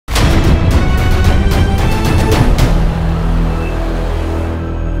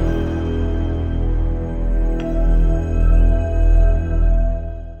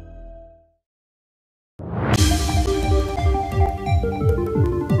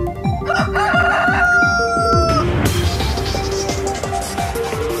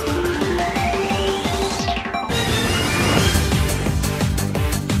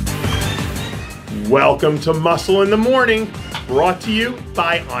Welcome to Muscle in the Morning, brought to you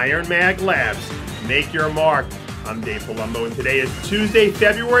by Iron Mag Labs. Make your mark. I'm Dave Palumbo, and today is Tuesday,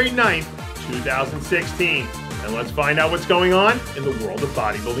 February 9th, 2016. And let's find out what's going on in the world of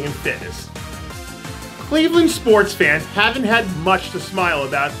bodybuilding and fitness. Cleveland sports fans haven't had much to smile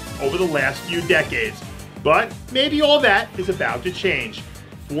about over the last few decades, but maybe all that is about to change.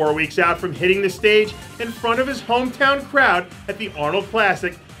 4 weeks out from hitting the stage in front of his hometown crowd at the Arnold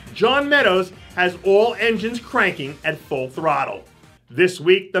Classic, John Meadows has all engines cranking at full throttle. This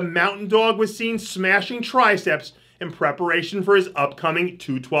week, the Mountain Dog was seen smashing triceps in preparation for his upcoming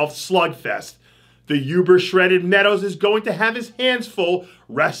 212 slugfest. The uber-shredded Meadows is going to have his hands full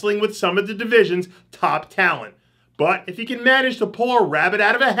wrestling with some of the division's top talent. But if he can manage to pull a rabbit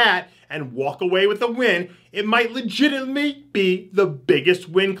out of a hat and walk away with a win, it might legitimately be the biggest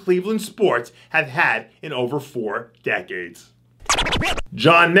win Cleveland sports have had in over 4 decades.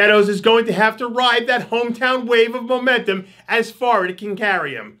 John Meadows is going to have to ride that hometown wave of momentum as far as it can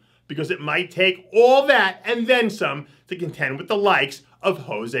carry him, because it might take all that and then some to contend with the likes of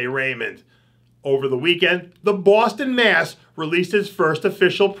Jose Raymond. Over the weekend, the Boston Mass released his first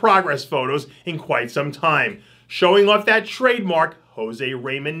official progress photos in quite some time, showing off that trademark Jose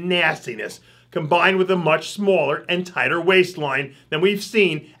Raymond nastiness, combined with a much smaller and tighter waistline than we've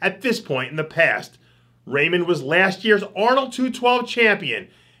seen at this point in the past. Raymond was last year's Arnold 212 champion,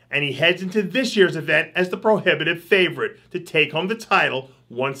 and he heads into this year's event as the prohibitive favorite to take home the title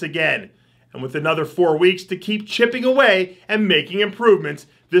once again. And with another 4 weeks to keep chipping away and making improvements,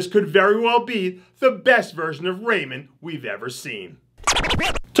 this could very well be the best version of Raymond we've ever seen.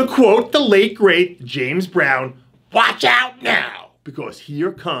 To quote the late great James Brown, "Watch out now, because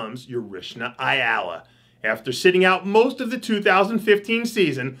here comes Urishna Ayala." After sitting out most of the 2015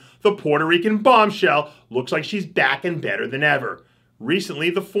 season, the Puerto Rican bombshell looks like she's back and better than ever. Recently,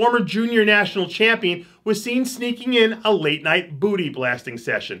 the former junior national champion was seen sneaking in a late-night booty blasting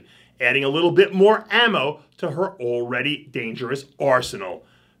session, adding a little bit more ammo to her already dangerous arsenal.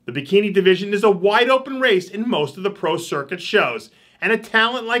 The bikini division is a wide-open race in most of the pro circuit shows, and a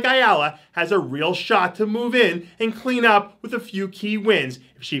talent like Ayala has a real shot to move in and clean up with a few key wins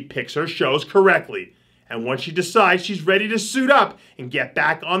if she picks her shows correctly. And once she decides she's ready to suit up and get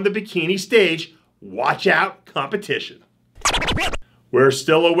back on the bikini stage, watch out, competition. We're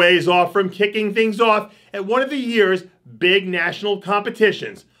still a ways off from kicking things off at one of the year's big national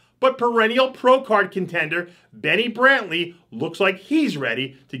competitions, but perennial pro card contender Benny Brantley looks like he's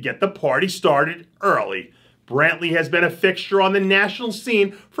ready to get the party started early. Brantley has been a fixture on the national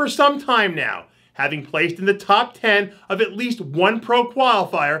scene for some time now, having placed in the top 10 of at least one pro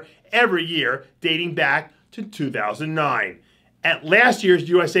qualifier every year dating back to 2009. At last year's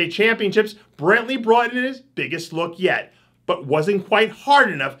USA Championships, Brantley brought in his biggest look yet, but wasn't quite hard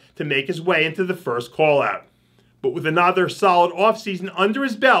enough to make his way into the first call-out. But with another solid offseason under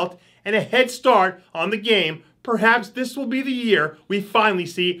his belt and a head start on the game, perhaps this will be the year we finally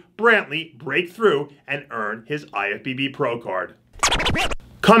see Brantley break through and earn his IFBB Pro card.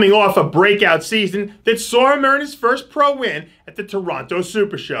 Coming off a breakout season that saw him earn his first pro win at the Toronto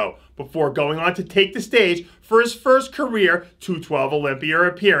Super Show, before going on to take the stage for his first career 212 Olympia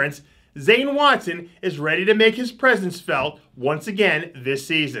appearance, Zane Watson is ready to make his presence felt once again this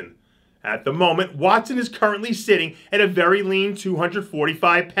season. At the moment, Watson is currently sitting at a very lean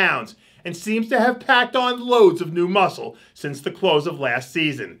 245 pounds and seems to have packed on loads of new muscle since the close of last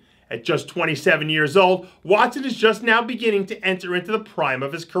season. At just 27 years old, Watson is just now beginning to enter into the prime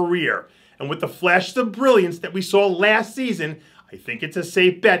of his career. And with the flashes of brilliance that we saw last season, I think it's a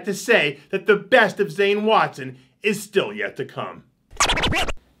safe bet to say that the best of Zane Watson is still yet to come.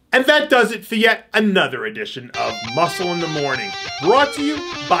 And that does it for yet another edition of Muscle in the Morning, brought to you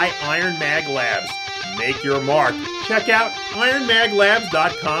by Iron Mag Labs. Make your mark. Check out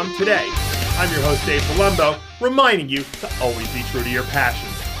ironmaglabs.com today. I'm your host, Dave Palumbo, reminding you to always be true to your passions.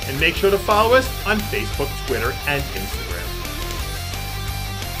 And make sure to follow us on Facebook, Twitter, and Instagram.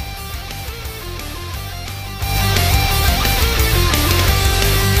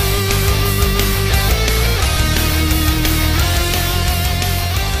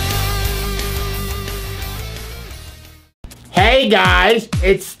 Hey guys,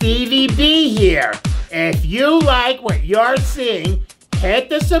 it's Stevie B here. If you like what you're seeing, hit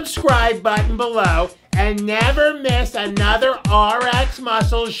the subscribe button below and never miss another RX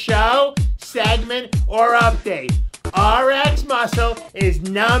Muscle show, segment, or update. RX Muscle is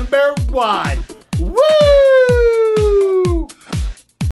 #1. Woo!